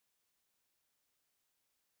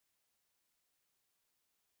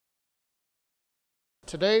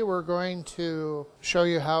Today we're going to show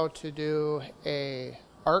you how to do a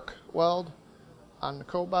arc weld on the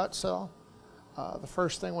Cobot cell. The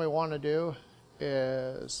first thing we want to do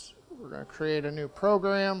is we're going to create a new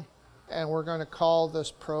program, and we're going to call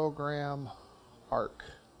this program arc.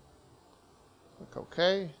 Click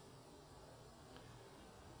OK.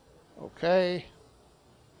 OK.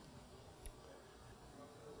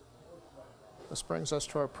 This brings us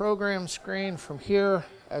to our program screen. From here,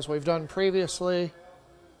 as we've done previously,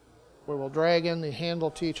 we will drag in the handle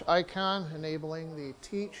teach icon, enabling the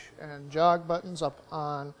teach and jog buttons up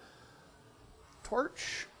on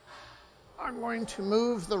torch. I'm going to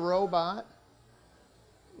move the robot,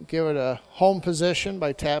 give it a home position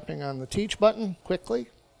by tapping on the teach button quickly.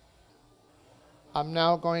 I'm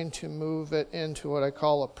now going to move it into what I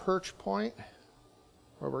call a perch point,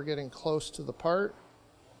 where we're getting close to the part.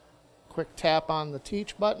 Quick tap on the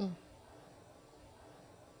teach button.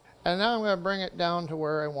 And now I'm going to bring it down to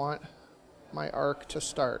where I want my arc to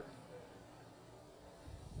start.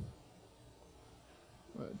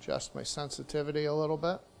 I'm going to adjust my sensitivity a little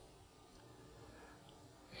bit.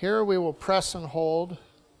 Here we will press and hold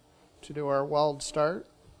to do our weld start.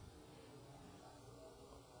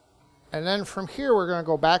 And then from here we're going to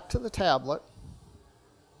go back to the tablet.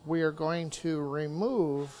 We are going to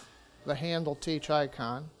remove the handle teach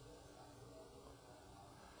icon.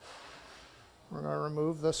 We're going to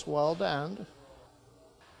remove this weld end.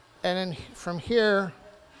 And then from here,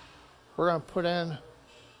 we're going to put in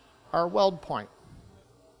our weld point.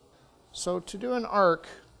 So to do an arc,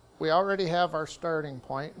 we already have our starting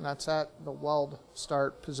point, and that's at the weld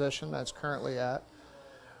start position that's currently at.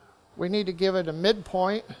 We need to give it a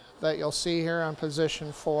midpoint that you'll see here on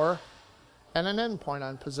position 4, and an end point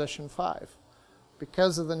on position 5.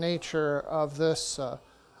 Because of the nature of this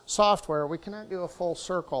software, we cannot do a full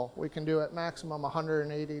circle. We can do at maximum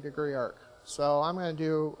 180-degree arc. So I'm going to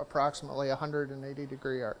do approximately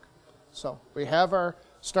 180-degree arc. So we have our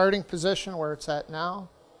starting position where it's at now.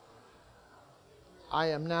 I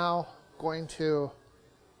am now going to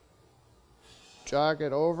jog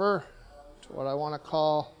it over to what I want to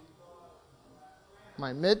call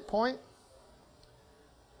my midpoint.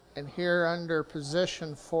 And here under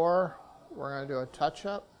position 4, we're going to do a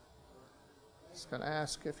touch-up. It's going to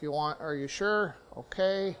ask if you want, are you sure?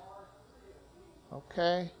 Okay.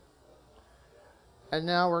 Okay. And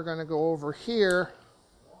now we're going to go over here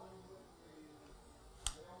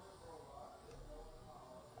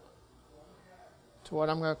to what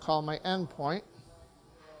I'm going to call my end point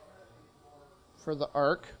for the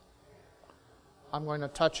arc. I'm going to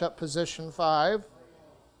touch up position 5.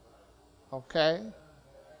 Okay.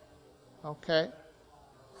 Okay.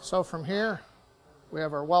 So from here, we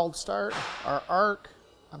have our weld start, our arc.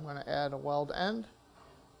 I'm going to add a weld end.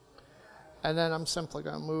 And then I'm simply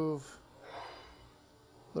going to move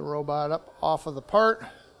the robot up off of the part.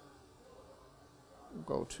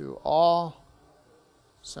 Go to all.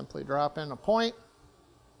 Simply drop in a point.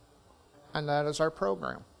 And that is our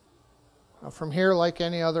program. Now from here, like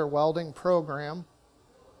any other welding program,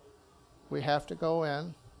 we have to go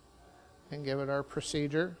in and give it our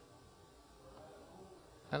procedure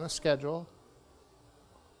and a schedule.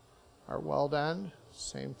 Our weld end,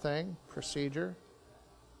 same thing, procedure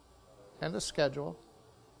and a schedule.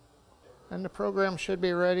 And the program should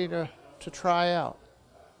be ready to try out.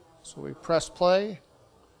 So we press play,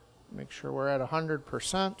 make sure we're at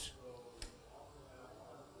 100%,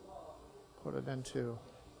 put it into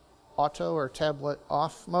auto or tablet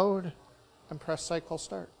off mode, and press cycle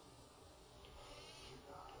start.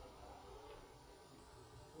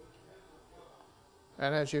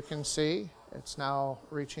 And as you can see, it's now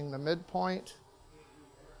reaching the midpoint,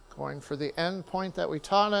 going for the end point that we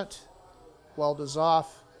taught it. Weld is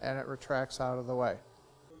off, and it retracts out of the way.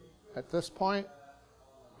 At this point,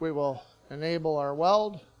 we will enable our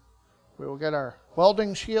weld. We will get our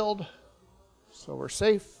welding shield, so we're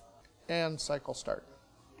safe, and cycle start.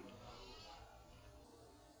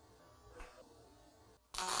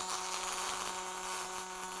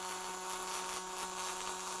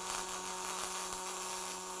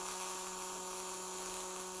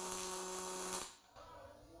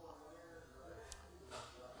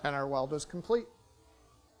 And our weld is complete.